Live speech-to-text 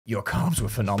Your calves were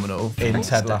phenomenal in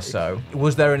Ted Lasso.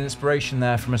 Was there an inspiration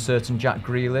there from a certain Jack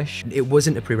Grealish? It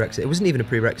wasn't a prerequisite. It wasn't even a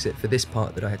prerequisite for this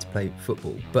part that I had to play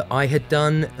football. But I had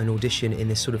done an audition in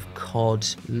this sort of cod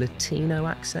Latino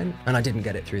accent, and I didn't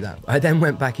get it through that. I then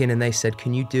went back in and they said,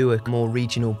 can you do a more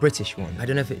regional British one? I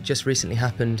don't know if it just recently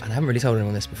happened, and I haven't really told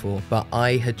anyone this before, but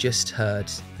I had just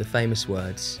heard the famous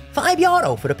words,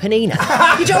 €5 for a panina.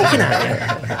 You're joking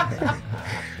at me?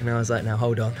 And I was like, now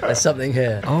hold on, there's something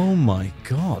here. Oh my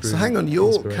God. So hang on,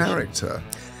 your character,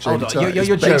 Jamie Tartt,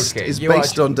 you're joking. is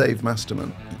based on Dave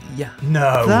Masterman. Yeah.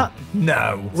 No.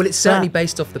 Well, it's certainly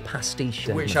based off the pastiche.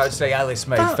 Which I'd say Elis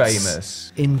made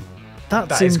famous.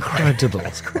 That's incredible.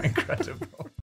 That's quite incredible.